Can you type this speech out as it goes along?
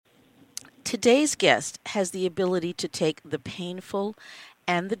Today's guest has the ability to take the painful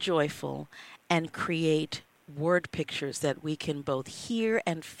and the joyful and create word pictures that we can both hear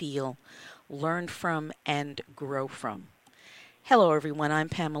and feel, learn from, and grow from. Hello, everyone. I'm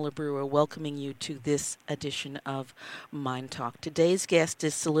Pamela Brewer, welcoming you to this edition of Mind Talk. Today's guest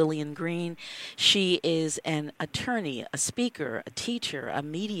is CeLillianne Green. She is an attorney, a speaker, a teacher, a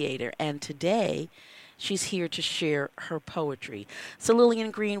mediator, and today she's here to share her poetry.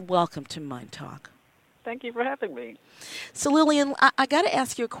 CeLillianne Green, welcome to Mind Talk. Thank you for having me. CeLillianne, I got to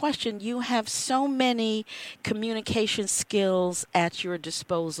ask you a question. You have so many communication skills at your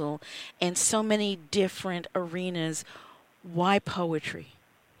disposal in so many different arenas. Why poetry?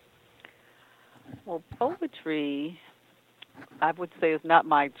 Well, poetry, I would say, is not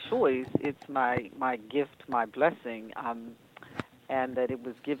my choice. It's my gift, my blessing, and that it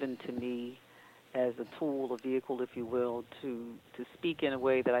was given to me as a tool, a vehicle, if you will, to speak in a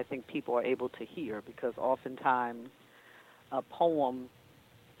way that I think people are able to hear, because oftentimes a poem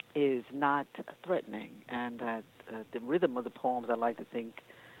is not threatening, and that the rhythm of the poems, I like to think,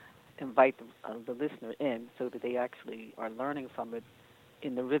 invite the listener in so that they actually are learning from it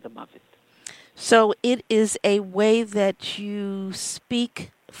in the rhythm of it. So it is a way that you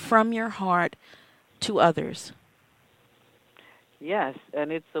speak from your heart to others. Yes,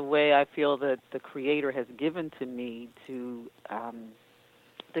 and it's a way I feel that the Creator has given to me to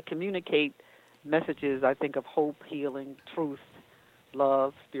communicate messages, I think, of hope, healing, truth,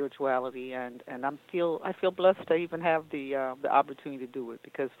 love, spirituality, and I feel blessed to even have the opportunity to do it,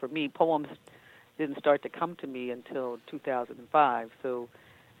 because for me, poems didn't start to come to me until 2005. So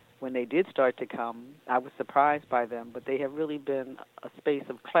when they did start to come, I was surprised by them, but they have really been a space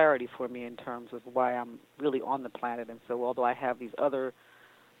of clarity for me in terms of why I'm really on the planet. And so although I have these other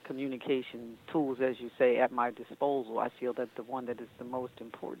communication tools, as you say, at my disposal, I feel that the one that is the most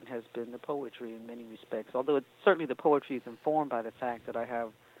important has been the poetry in many respects. Although certainly the poetry is informed by the fact that I have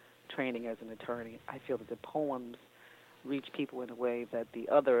training as an attorney, I feel that the poems reach people in a way that the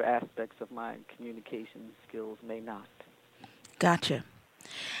other aspects of my communication skills may not. Gotcha.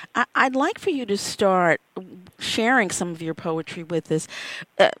 I'd like for you to start sharing some of your poetry with us.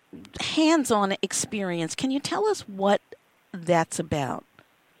 Hands-on experience. Can you tell us what that's about?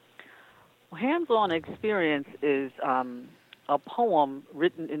 Well, hands-on experience is a poem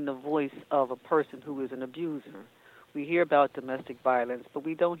written in the voice of a person who is an abuser. We hear about domestic violence, but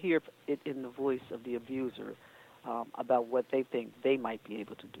we don't hear it in the voice of the abuser about what they think they might be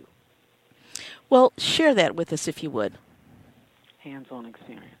able to do. Well, share that with us if you would. Hands-on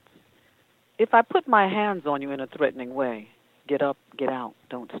experience. If I put my hands on you in a threatening way, get up, get out,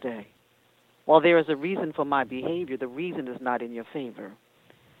 don't stay. While there is a reason for my behavior, the reason is not in your favor.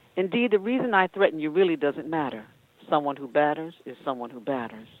 Indeed, the reason I threaten you really doesn't matter. Someone who batters is someone who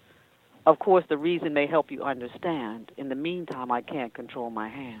batters. Of course, the reason may help you understand. In the meantime, I can't control my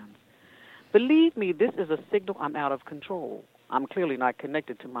hands. Believe me, this is a signal I'm out of control. I'm clearly not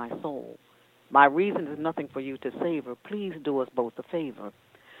connected to my soul. My reason is nothing for you to savor. Please do us both a favor.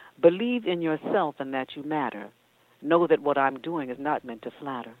 Believe in yourself and that you matter. Know that what I'm doing is not meant to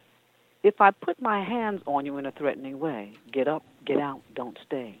flatter. If I put my hands on you in a threatening way, get up, get out, don't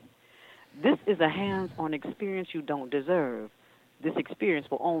stay. This is a hands-on experience you don't deserve. This experience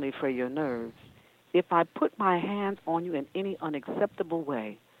will only fray your nerves. If I put my hands on you in any unacceptable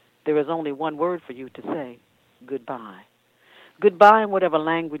way, there is only one word for you to say, goodbye. Goodbye in whatever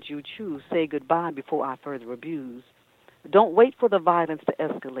language you choose. Say goodbye before I further abuse. Don't wait for the violence to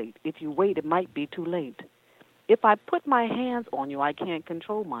escalate. If you wait, it might be too late. If I put my hands on you, I can't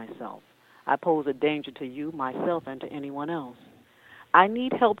control myself. I pose a danger to you, myself, and to anyone else. I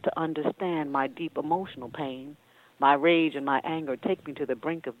need help to understand my deep emotional pain. My rage and my anger take me to the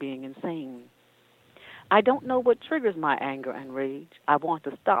brink of being insane. I don't know what triggers my anger and rage. I want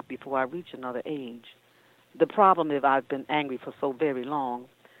to stop before I reach another age. The problem is I've been angry for so very long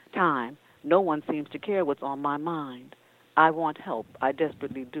time. No one seems to care what's on my mind. I want help. I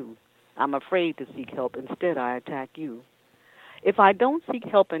desperately do. I'm afraid to seek help. Instead, I attack you. If I don't seek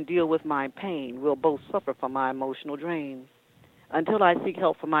help and deal with my pain, we'll both suffer from my emotional drain. Until I seek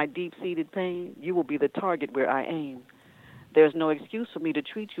help for my deep-seated pain, you will be the target where I aim. There's no excuse for me to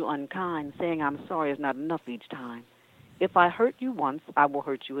treat you unkind. Saying I'm sorry is not enough each time. If I hurt you once, I will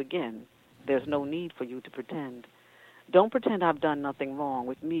hurt you again. There's no need for you to pretend. Don't pretend I've done nothing wrong.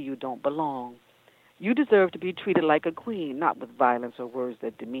 With me, you don't belong. You deserve to be treated like a queen, not with violence or words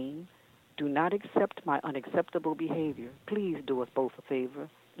that demean. Do not accept my unacceptable behavior. Please do us both a favor.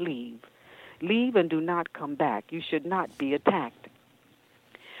 Leave. Leave and do not come back. You should not be attacked.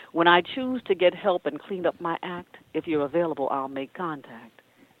 When I choose to get help and clean up my act, if you're available, I'll make contact.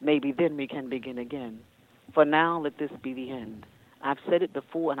 Maybe then we can begin again. For now, let this be the end. I've said it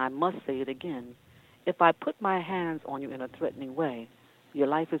before, and I must say it again. If I put my hands on you in a threatening way, your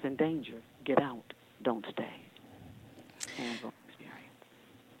life is in danger. Get out. Don't stay. Hands-on experience.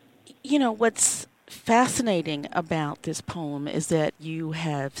 You know, what's fascinating about this poem is that you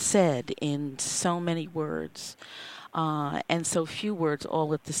have said in so many words and so few words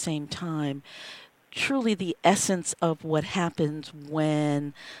all at the same time, truly the essence of what happens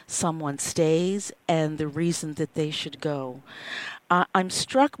when someone stays and the reason that they should go. I'm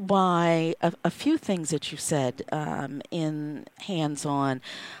struck by a few things that you said in Hands On.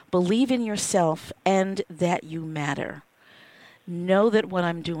 Believe in yourself and that you matter. Know that what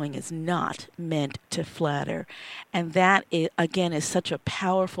I'm doing is not meant to flatter. And that, again, is such a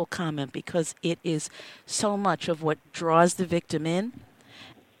powerful comment because it is so much of what draws the victim in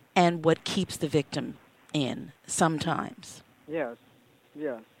and what keeps the victim in sometimes. Yes,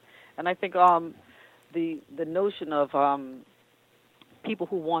 yes. And I think the notion of people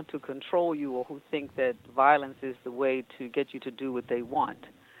who want to control you or who think that violence is the way to get you to do what they want,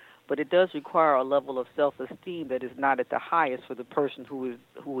 but it does require a level of self-esteem that is not at the highest for the person who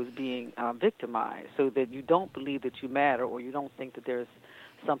is being victimized, so that you don't believe that you matter or you don't think that there's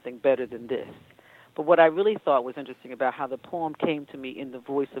something better than this. But what I really thought was interesting about how the poem came to me in the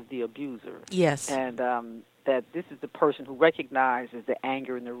voice of the abuser. Yes. And that this is the person who recognizes the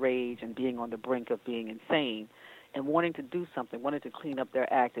anger and the rage and being on the brink of being insane and wanting to do something, wanting to clean up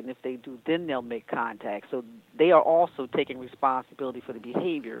their act. And if they do, then they'll make contact. So they are also taking responsibility for the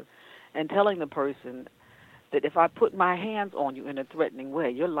behavior and telling the person that if I put my hands on you in a threatening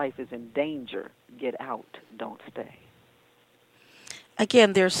way, your life is in danger. Get out. Don't stay.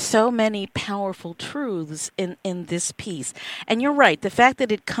 Again, there's so many powerful truths in this piece. And you're right, the fact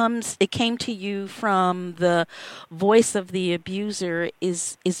that it came to you from the voice of the abuser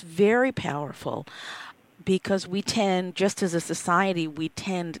is very powerful, because we tend, just as a society, we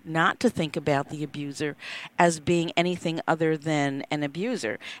tend not to think about the abuser as being anything other than an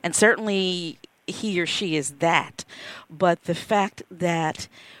abuser. And certainly he or she is that. But the fact that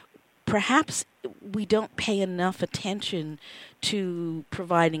perhaps we don't pay enough attention to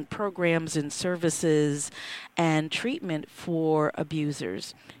providing programs and services and treatment for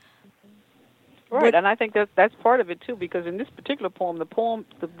abusers. Right, and I think that's part of it, too, because in this particular poem,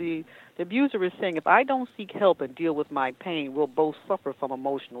 the abuser is saying, if I don't seek help and deal with my pain, we'll both suffer from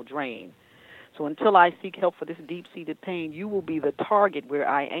emotional drain. So until I seek help for this deep-seated pain, you will be the target where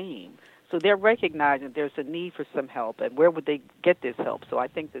I aim. So they're recognizing there's a need for some help, and where would they get this help? So I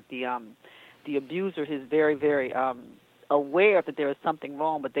think that the abuser is very, very aware that there is something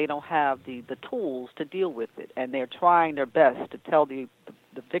wrong, but they don't have the tools to deal with it, and they're trying their best to tell the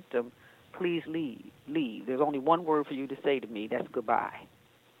victim, please leave. There's only one word for you to say to me, that's goodbye.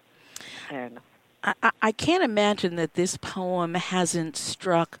 And I can't imagine that this poem hasn't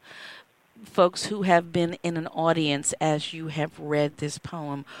struck folks who have been in an audience as you have read this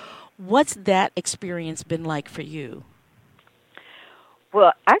poem. What's that experience been like for you?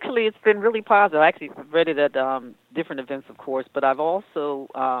 Well, actually, it's been really positive. I actually read it at different events, of course, but I've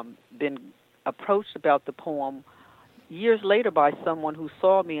also been approached about the poem years later by someone who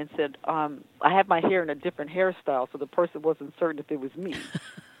saw me and said, I had my hair in a different hairstyle, so the person wasn't certain if it was me.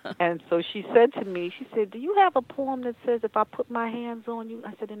 And so she said to me, she said, do you have a poem that says, if I put my hands on you?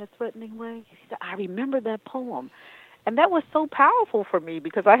 I said, in a threatening way? She said, I remember that poem. And that was so powerful for me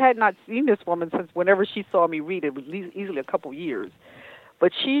because I had not seen this woman since whenever she saw me read it. It was easily a couple years.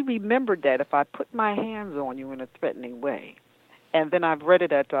 But she remembered that if I put my hands on you in a threatening way. And then I've read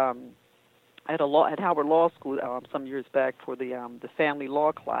it at Howard Law School some years back for the family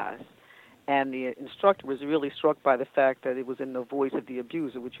law class. And the instructor was really struck by the fact that it was in the voice of the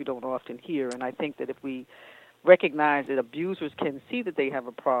abuser, which you don't often hear. And I think that if we recognize that abusers can see that they have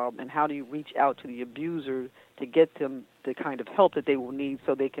a problem, and how do you reach out to the abuser to get them the kind of help that they will need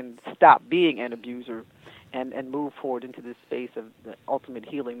so they can stop being an abuser and move forward into this space of the ultimate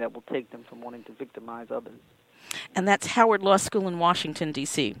healing that will take them from wanting to victimize others. And that's Howard Law School in Washington,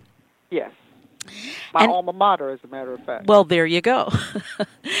 D.C. Yes. My alma mater, as a matter of fact. Well, there you go.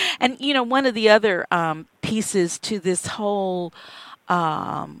 And, one of the other pieces to this whole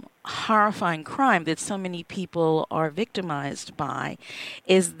horrifying crime that so many people are victimized by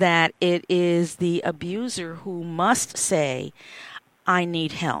is that it is the abuser who must say, I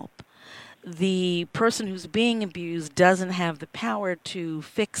need help. The person who's being abused doesn't have the power to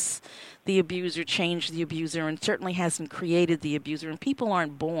fix the abuser, change the abuser, and certainly hasn't created the abuser. And people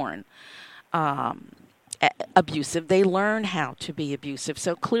aren't born abusive. They learn how to be abusive.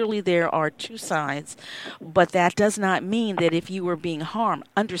 So clearly there are two sides, but that does not mean that if you are being harmed,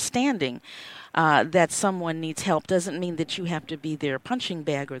 understanding that someone needs help doesn't mean that you have to be their punching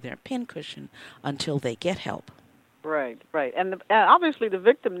bag or their pincushion until they get help. Right, right, and obviously the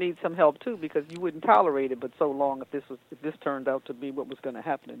victim needs some help too, because you wouldn't tolerate it but so long if this turned out to be what was going to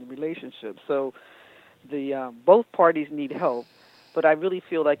happen in the relationship. So the both parties need help, but I really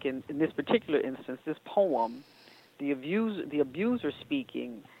feel like in this particular instance, this poem, the abuser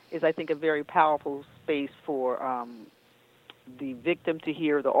speaking is, I think, a very powerful space for the victim to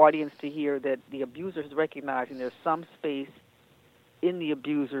hear, the audience to hear that the abuser is recognizing there's some space in the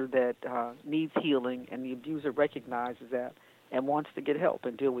abuser that needs healing, and the abuser recognizes that and wants to get help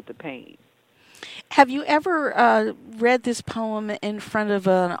and deal with the pain. Have you ever read this poem in front of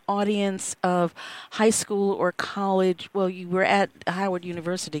an audience of high school or college? Well, you were at Howard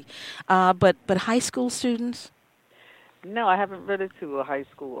University, but high school students? No, I haven't read it to a high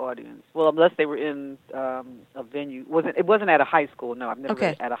school audience. Well, unless they were in a venue. It wasn't at a high school. No, I've never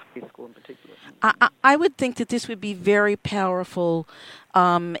read it at a high school in particular. I would think that this would be very powerful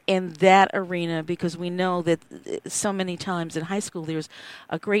in that arena, because we know that so many times in high school there's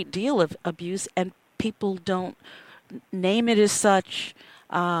a great deal of abuse and people don't name it as such,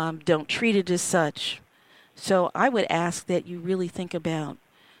 don't treat it as such. So I would ask that you really think about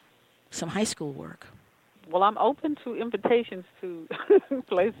some high school work. Well, I'm open to invitations to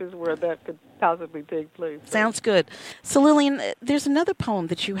places where that could possibly take place. Sounds good. So, Lillian, there's another poem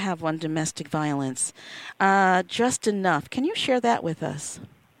that you have on domestic violence, Just Enough. Can you share that with us?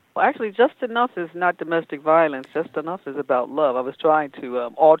 Well, actually, Just Enough is not domestic violence. Just Enough is about love. I was trying to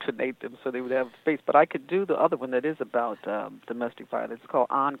alternate them so they would have space, but I could do the other one that is about domestic violence. It's called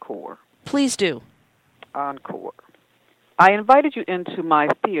Encore. Please do. Encore. I invited you into my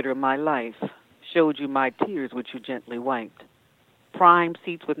theater, my life. Showed you my tears, which you gently wiped. Prime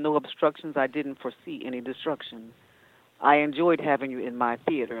seats with no obstructions, I didn't foresee any destruction. I enjoyed having you in my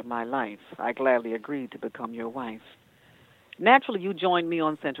theater, my life. I gladly agreed to become your wife. Naturally, you joined me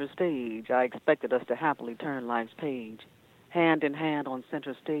on center stage. I expected us to happily turn life's page. Hand in hand on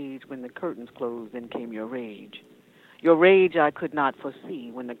center stage, when the curtains closed, then came your rage. Your rage I could not foresee.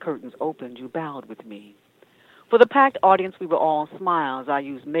 When the curtains opened, you bowed with me. For the packed audience, we were all smiles. I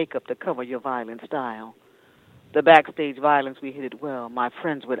used makeup to cover your violent style. The backstage violence, we hid it well. My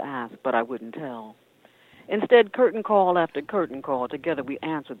friends would ask, but I wouldn't tell. Instead, curtain call after curtain call, together we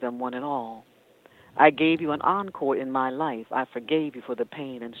answered them one and all. I gave you an encore in my life. I forgave you for the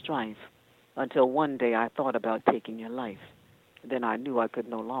pain and strife, until one day I thought about taking your life. Then I knew I could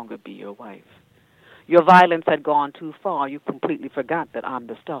no longer be your wife. Your violence had gone too far. You completely forgot that I'm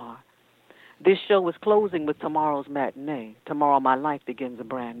the star. This show is closing with tomorrow's matinee. Tomorrow my life begins a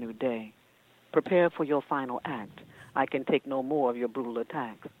brand new day. Prepare for your final act. I can take no more of your brutal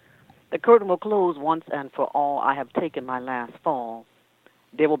attacks. The curtain will close once and for all. I have taken my last fall.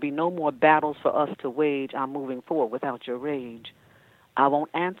 There will be no more battles for us to wage. I'm moving forward without your rage. I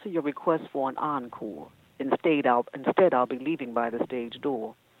won't answer your request for an encore. Instead, I'll be leaving by the stage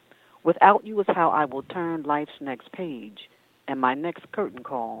door. Without you is how I will turn life's next page, and my next curtain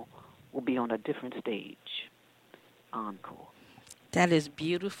call will be on a different stage. Encore. That is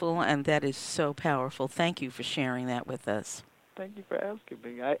beautiful, and that is so powerful. Thank you for sharing that with us. Thank you for asking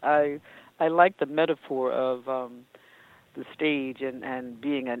me. I like the metaphor of the stage and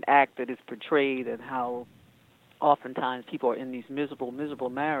being an act that is portrayed, and how oftentimes people are in these miserable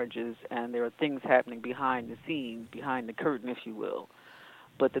marriages, and there are things happening behind the scenes, behind the curtain, if you will.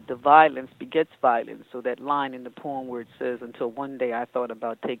 But that the violence begets violence. So that line in the poem where it says, until one day I thought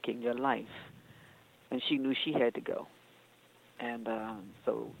about taking your life, and she knew she had to go. And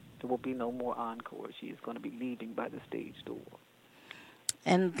so there will be no more encore. She is going to be leaving by the stage door.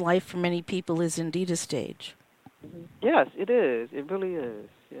 And life for many people is indeed a stage. Mm-hmm. Yes, it is. It really is,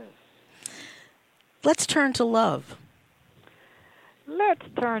 yes. Let's turn to love. Let's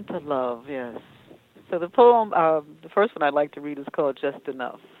turn to love, yes. So the poem, the first one I'd like to read is called Just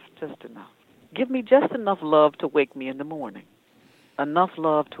Enough. Just enough. Give me just enough love to wake me in the morning. Enough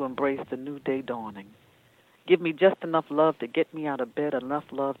love to embrace the new day dawning. Give me just enough love to get me out of bed. Enough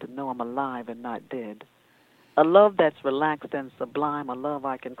love to know I'm alive and not dead. A love that's relaxed and sublime. A love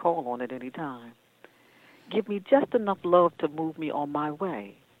I can call on at any time. Give me just enough love to move me on my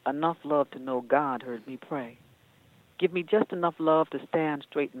way. Enough love to know God heard me pray. Give me just enough love to stand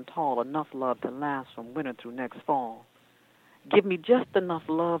straight and tall, enough love to last from winter through next fall. Give me just enough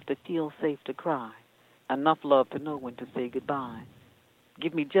love to feel safe to cry, enough love to know when to say goodbye.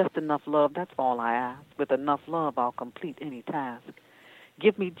 Give me just enough love, that's all I ask. With enough love, I'll complete any task.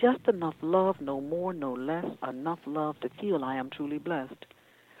 Give me just enough love, no more, no less, enough love to feel I am truly blessed.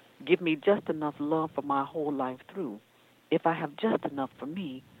 Give me just enough love for my whole life through. If I have just enough for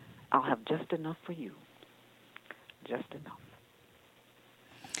me, I'll have just enough for you. Just enough.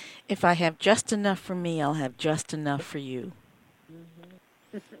 If I have just enough for me, I'll have just enough for you.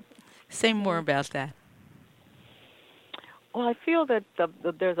 Mm-hmm. Say more about that. Well, I feel that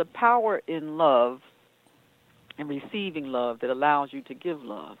there's a power in love and receiving love that allows you to give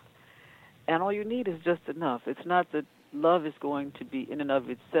love. And all you need is just enough. It's not that love is going to be in and of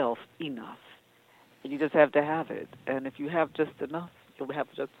itself enough. You just have to have it. And if you have just enough, you'll have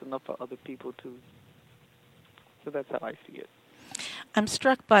just enough for other people too. So that's how I see it. I'm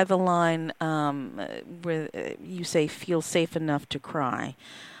struck by the line where you say, feel safe enough to cry.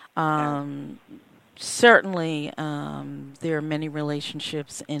 Certainly, there are many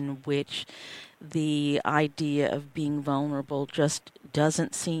relationships in which the idea of being vulnerable just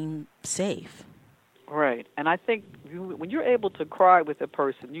doesn't seem safe. Right. And I think when you're able to cry with a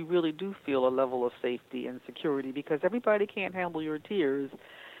person, you really do feel a level of safety and security, because everybody can't handle your tears.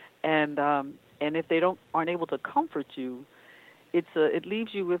 And if they aren't able to comfort you, it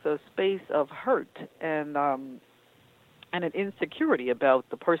leaves you with a space of hurt and an insecurity about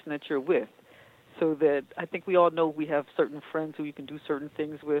the person that you're with. So that I think we all know we have certain friends who you can do certain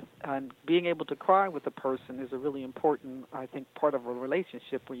things with, and being able to cry with a person is a really important, I think, part of a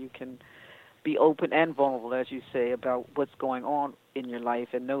relationship where you can be open and vulnerable, as you say, about what's going on in your life,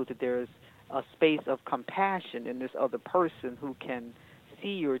 and know that there's a space of compassion in this other person who can see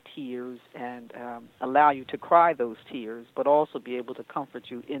your tears and allow you to cry those tears, but also be able to comfort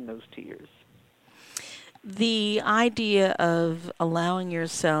you in those tears. The idea of allowing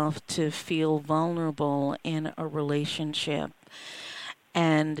yourself to feel vulnerable in a relationship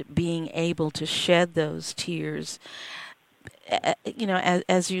and being able to shed those tears,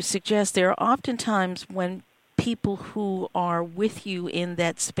 as you suggest, there are often times when people who are with you in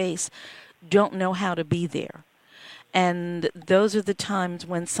that space don't know how to be there. And those are the times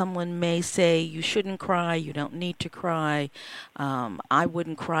when someone may say, you shouldn't cry, you don't need to cry, I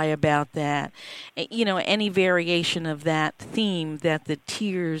wouldn't cry about that. Any variation of that theme, that the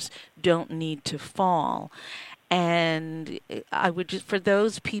tears don't need to fall. And I would just, for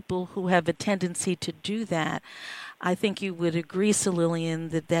those people who have a tendency to do that, I think you would agree, CeLillianne,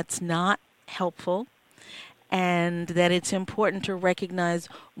 that that's not helpful, and that it's important to recognize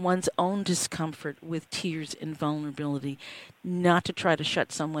one's own discomfort with tears and vulnerability, not to try to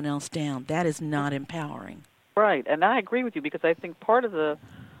shut someone else down. That is not empowering. Right, and I agree with you, because I think part of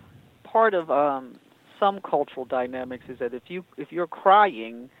some cultural dynamics is that if you're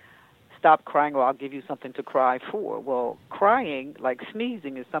crying, stop crying or I'll give you something to cry for. Well, crying, like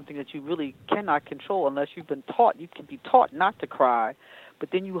sneezing, is something that you really cannot control unless you've been taught. You can be taught not to cry, but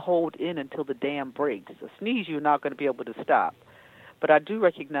then you hold in until the dam breaks. A sneeze, you're not going to be able to stop. But I do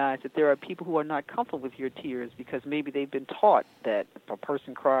recognize that there are people who are not comfortable with your tears because maybe they've been taught that if a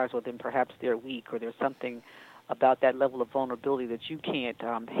person cries, well, then perhaps they're weak, or there's something about that level of vulnerability that you can't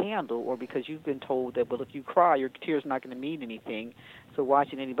handle, or because you've been told that, well, if you cry, your tears are not going to mean anything, so why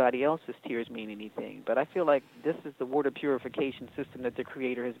should anybody else's tears mean anything? But I feel like this is the water purification system that the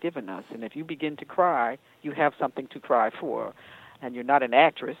Creator has given us, and if you begin to cry, you have something to cry for. And you're not an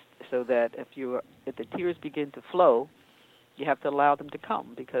actress, so that if the tears begin to flow, you have to allow them to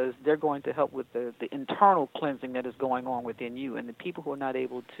come, because they're going to help with the internal cleansing that is going on within you. And the people who are not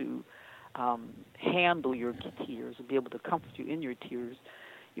able to handle your tears and be able to comfort you in your tears,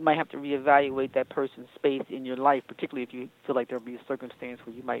 you might have to reevaluate that person's space in your life, particularly if you feel like there will be a circumstance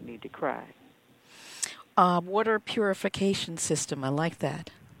where you might need to cry. Water purification system, I like that.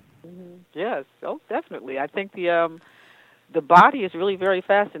 Mm-hmm. Yes, oh, definitely. I think the body is really very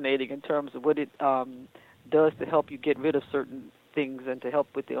fascinating in terms of what it does to help you get rid of certain things and to help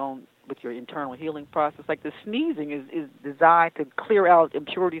with your internal healing process. Like the sneezing is designed to clear out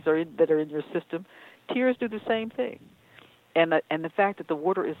impurities that are in your system. Tears do the same thing. And the fact that the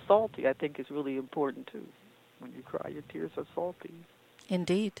water is salty, I think, is really important too. When you cry, your tears are salty.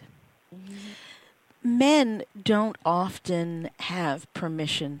 Indeed. Mm-hmm. Men don't often have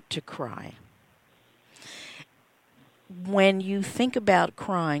permission to cry. When you think about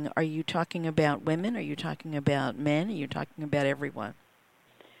crying, are you talking about women? Are you talking about men? Are you talking about everyone?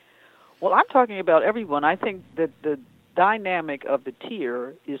 Well, I'm talking about everyone. I think that the dynamic of the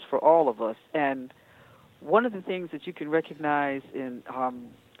tear is for all of us. And one of the things that you can recognize in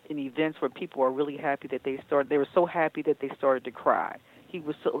events where people are really happy that they were so happy that they started to cry.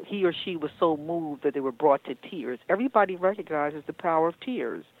 He or she was so moved that they were brought to tears. Everybody recognizes the power of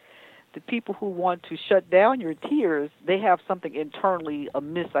tears. the people who want to shut down your tears, they have something internally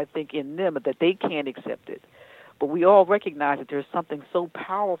amiss, I think, in them that they can't accept it. But we all recognize that there's something so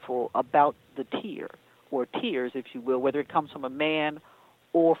powerful about the tear, or tears, if you will, whether it comes from a man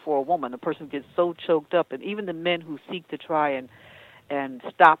or for a woman. A person gets so choked up, and even the men who seek to try and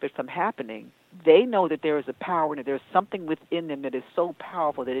stop it from happening, they know that there is a power in it. There's something within them that is so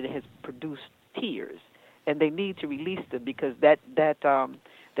powerful that it has produced tears, and they need to release them, because that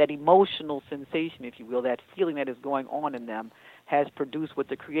emotional sensation, if you will, that feeling that is going on in them, has produced what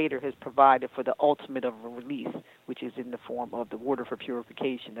the Creator has provided for the ultimate of a release, which is in the form of the water for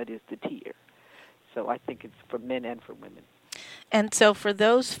purification, that is the tear. So I think it's for men and for women. And so for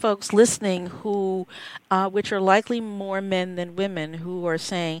those folks listening who, which are likely more men than women, who are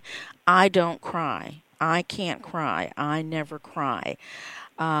saying, I don't cry, I can't cry, I never cry,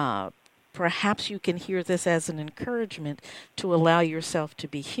 perhaps you can hear this as an encouragement to allow yourself to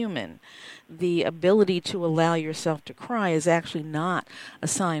be human. The ability to allow yourself to cry is actually not a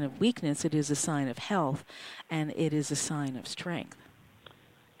sign of weakness. It is a sign of health, and it is a sign of strength.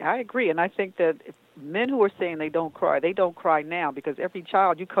 I agree, and I think that men who are saying they don't cry now, because every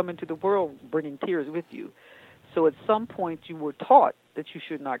child, you come into the world bringing tears with you. So at some point you were taught that you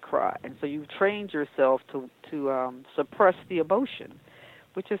should not cry, and so you've trained yourself to suppress the emotion,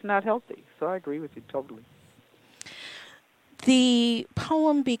 which is not healthy. So I agree with you totally. The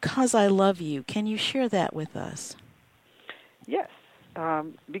poem Because I Love You, can you share that with us? Yes.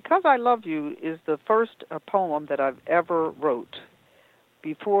 Because I Love You is the first poem that I've ever wrote.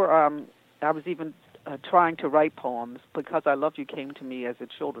 Before I was even trying to write poems, Because I Love You came to me as a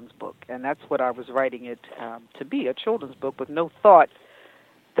children's book, and that's what I was writing it to be, a children's book, with no thought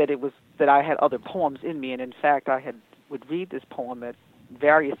that I had other poems in me. And in fact, would read this poem at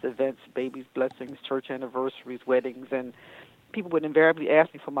various events, babies' blessings, church anniversaries, weddings, and people would invariably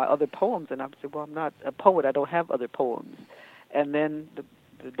ask me for my other poems, and I would say, well, I'm not a poet, I don't have other poems. And then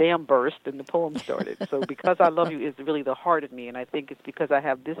the dam burst and the poem started. So Because I Love You is really the heart of me, and I think it's because I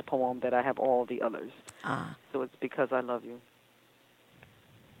have this poem that I have all the others. So it's Because I Love You.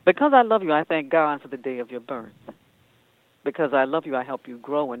 Because I love you, I thank God for the day of your birth. Because I love you, I help you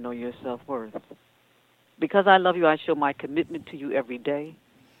grow and know your self-worth. Because I love you, I show my commitment to you every day.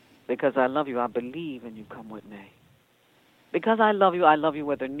 Because I love you, I believe in you, come what may. Because I love you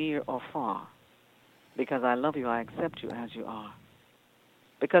whether near or far. Because I love you, I accept you as you are.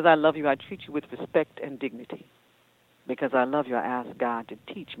 Because I love you, I treat you with respect and dignity. Because I love you, I ask God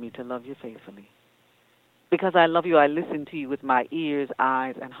to teach me to love you faithfully. Because I love you, I listen to you with my ears,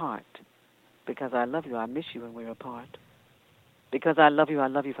 eyes, and heart. Because I love you, I miss you when we're apart. Because I love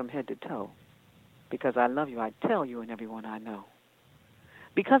you from head to toe. Because I love you, I tell you and everyone I know.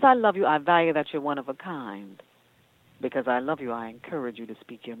 Because I love you, I value that you're one of a kind. Because I love you, I encourage you to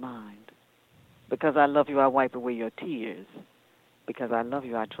speak your mind. Because I love you, I wipe away your tears. Because I love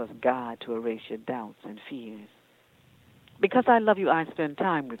you, I trust God to erase your doubts and fears. Because I love you, I spend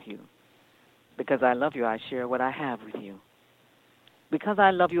time with you. Because I love you, I share what I have with you. Because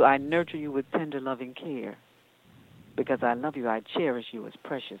I love you, I nurture you with tender loving care. Because I love you, I cherish you as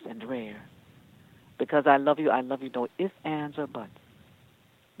precious and rare. Because I love you, no ifs, ands, or buts.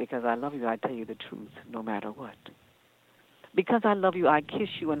 Because I love you, I tell you the truth no matter what. Because I love you, I kiss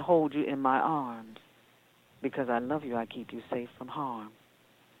you and hold you in my arms. Because I love you, I keep you safe from harm.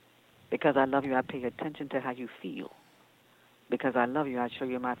 Because I love you, I pay attention to how you feel. Because I love you, I show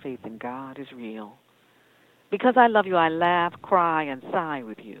you my faith in God is real. Because I love you, I laugh, cry, and sigh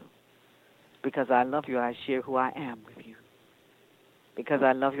with you. Because I love you, I share who I am with you. Because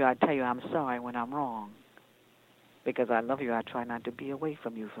I love you, I tell you I'm sorry when I'm wrong. Because I love you, I try not to be away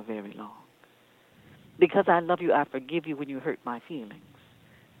from you for very long. Because I love you, I forgive you when you hurt my feelings.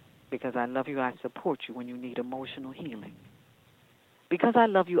 Because I love you, I support you when you need emotional healing. Because I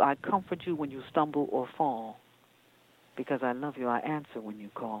love you, I comfort you when you stumble or fall. Because I love you, I answer when you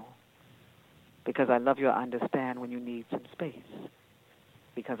call. Because I love you, I understand when you need some space.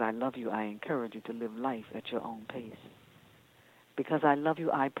 Because I love you, I encourage you to live life at your own pace. Because I love you,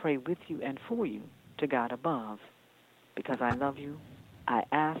 I pray with you and for you to God above. Because I love you, I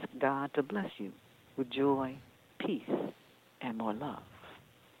ask God to bless you with joy, peace, and more love.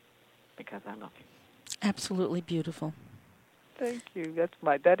 Because I love you. Absolutely beautiful. Thank you.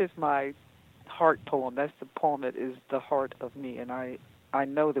 That is my heart poem. That's the poem that is the heart of me, and I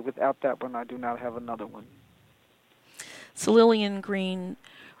know that without that one, I do not have another one. CeLillianne Green,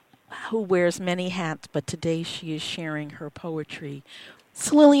 who wears many hats, but today she is sharing her poetry.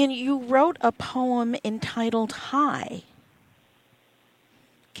 CeLillianne, you wrote a poem entitled Hi.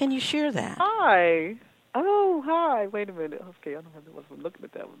 Can you share that? Hi. Oh, hi. Wait a minute. Okay, I don't have the one from looking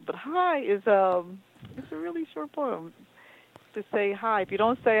at that one. But hi is it's a really short poem to say hi. If you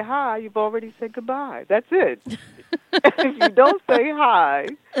don't say hi, you've already said goodbye. That's it. If you don't say hi,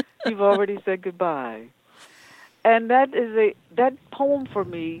 you've already said goodbye. And that poem for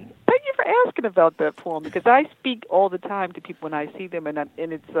me. Thank you for asking about that poem because I speak all the time to people when I see them, and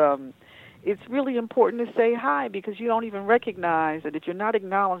it's really important to say hi because you don't even recognize that if you're not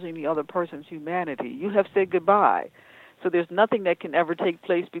acknowledging the other person's humanity, you have said goodbye. So there's nothing that can ever take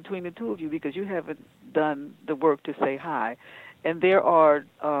place between the two of you because you haven't done the work to say hi. And there are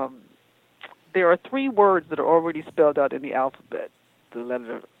three words that are already spelled out in the alphabet. The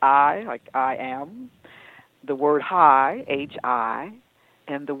letter I, like I am, the word hi, H-I,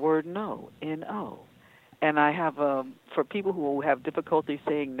 and the word no, N-O. And I have, for people who have difficulty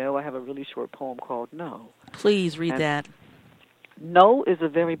saying no, I have a really short poem called No. Please read And that. no is a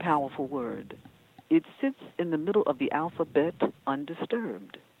very powerful word. It sits in the middle of the alphabet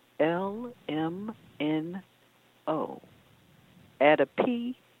undisturbed. L-M-N-O. Add a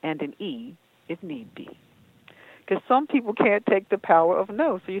P and an E if need be. Because some people can't take the power of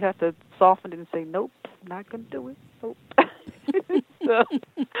no, so you have to soften it and say, nope, not going to do it. Nope. So,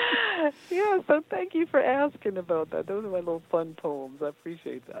 yeah, so thank you for asking about that. Those are my little fun poems. I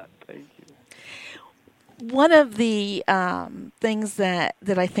appreciate that. Thank you. One of the things that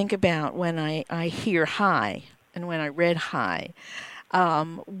I think about when I hear hi and when I read hi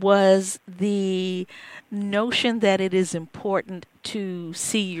was the notion that it is important to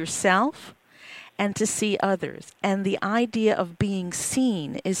see yourself and to see others. And the idea of being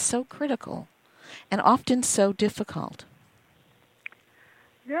seen is so critical and often so difficult.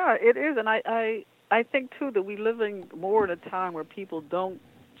 Yeah, it is. And I think, too, that we're living more in a time where people don't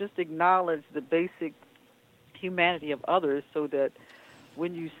just acknowledge the basic humanity of others so that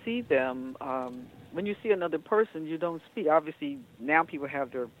when you see them, when you see another person, you don't speak. Obviously, now people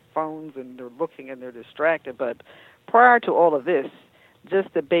have their phones and they're looking and they're distracted. But prior to all of this,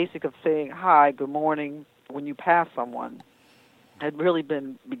 just the basic of saying hi, good morning, when you pass someone had really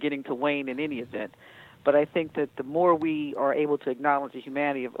been beginning to wane in any event. But I think that the more we are able to acknowledge the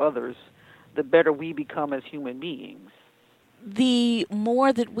humanity of others, the better we become as human beings. The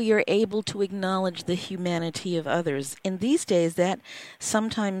more that we are able to acknowledge the humanity of others, in these days that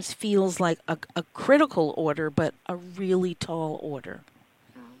sometimes feels like a critical order, but a really tall order.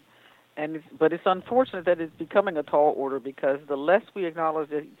 But it's unfortunate that it's becoming a tall order because the less we acknowledge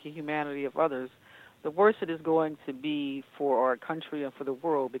the humanity of others, the worse it is going to be for our country and for the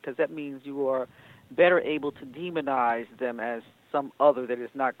world because that means you are better able to demonize them as some other that is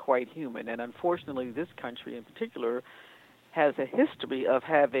not quite human. And unfortunately, this country in particular has a history of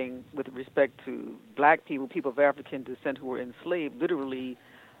having, with respect to black people, people of African descent who were enslaved, literally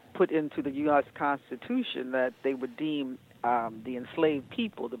put into the U.S. Constitution that they would deem the enslaved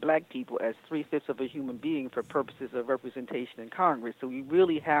people, the black people, as 3/5 of a human being for purposes of representation in Congress. So we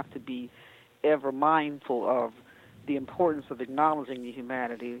really have to be ever mindful of the importance of acknowledging the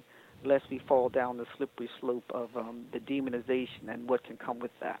humanity, lest we fall down the slippery slope of the demonization and what can come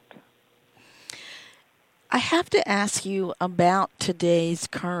with that. I have to ask you about today's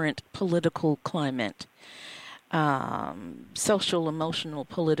current political climate, social, emotional,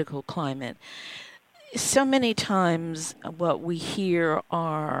 political climate. So many times what we hear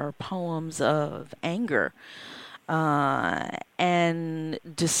are poems of anger and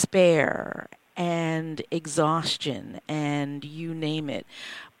despair and exhaustion and you name it.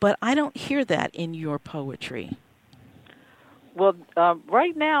 But I don't hear that in your poetry. Well,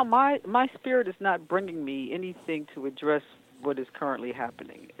 right now, my spirit is not bringing me anything to address what is currently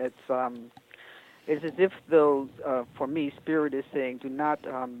happening. It's as if, though, for me, spirit is saying, do not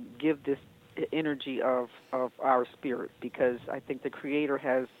give this energy of our spirit, because I think the Creator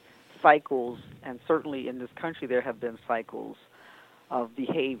has cycles, and certainly in this country there have been cycles of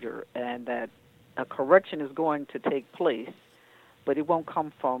behavior, and that a correction is going to take place, but it won't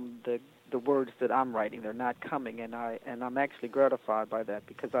come from the words that I'm writing. They're not coming, and I'm actually gratified by that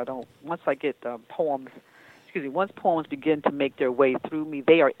because I don't. Once I get once poems begin to make their way through me,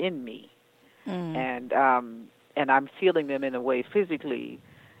 they are in me, and I'm feeling them in a way physically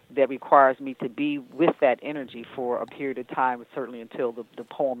that requires me to be with that energy for a period of time, certainly until the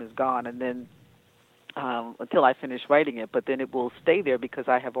poem is gone, and then until I finish writing it. But then it will stay there because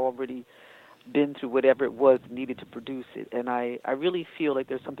I have already been through whatever it was needed to produce it. And I really feel like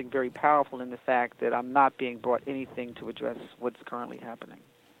there's something very powerful in the fact that I'm not being brought anything to address what's currently happening.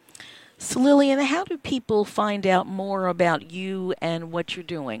 CeLillianne, how do people find out more about you and what you're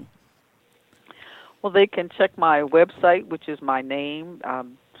doing? Well, they can check my website, which is my name,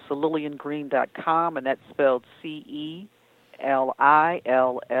 CeLillianneGreen.com, and that's spelled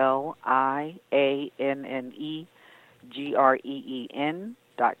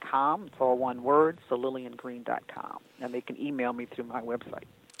CeLillianneGreen.com. It's all one word, CeLillianneGreen.com. And they can email me through my website.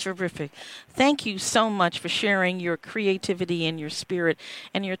 Terrific. Thank you so much for sharing your creativity and your spirit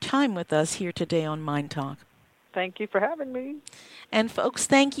and your time with us here today on Mind Talk. Thank you for having me. And folks,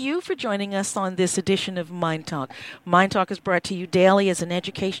 thank you for joining us on this edition of Mind Talk. Mind Talk is brought to you daily as an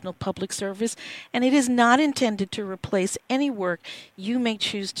educational public service, and it is not intended to replace any work you may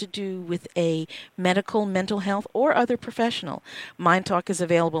choose to do with a medical, mental health, or other professional. Mind Talk is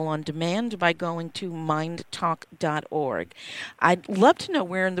available on demand by going to MyNDTALK.org. I'd love to know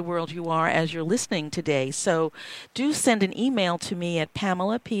where in the world you are as you're listening today, so do send an email to me at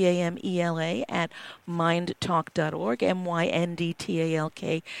Pamela, Pamela, at MyNDTALK.org,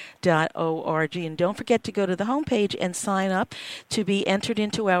 MyNDTALK.org. And don't forget to go to the homepage and sign up to be entered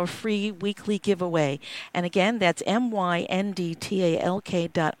into our free weekly giveaway. And again, that's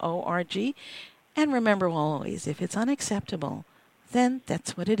MyNDTALK.org. And remember always, if it's unacceptable, then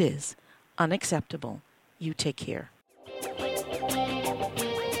that's what it is. Unacceptable. You take care.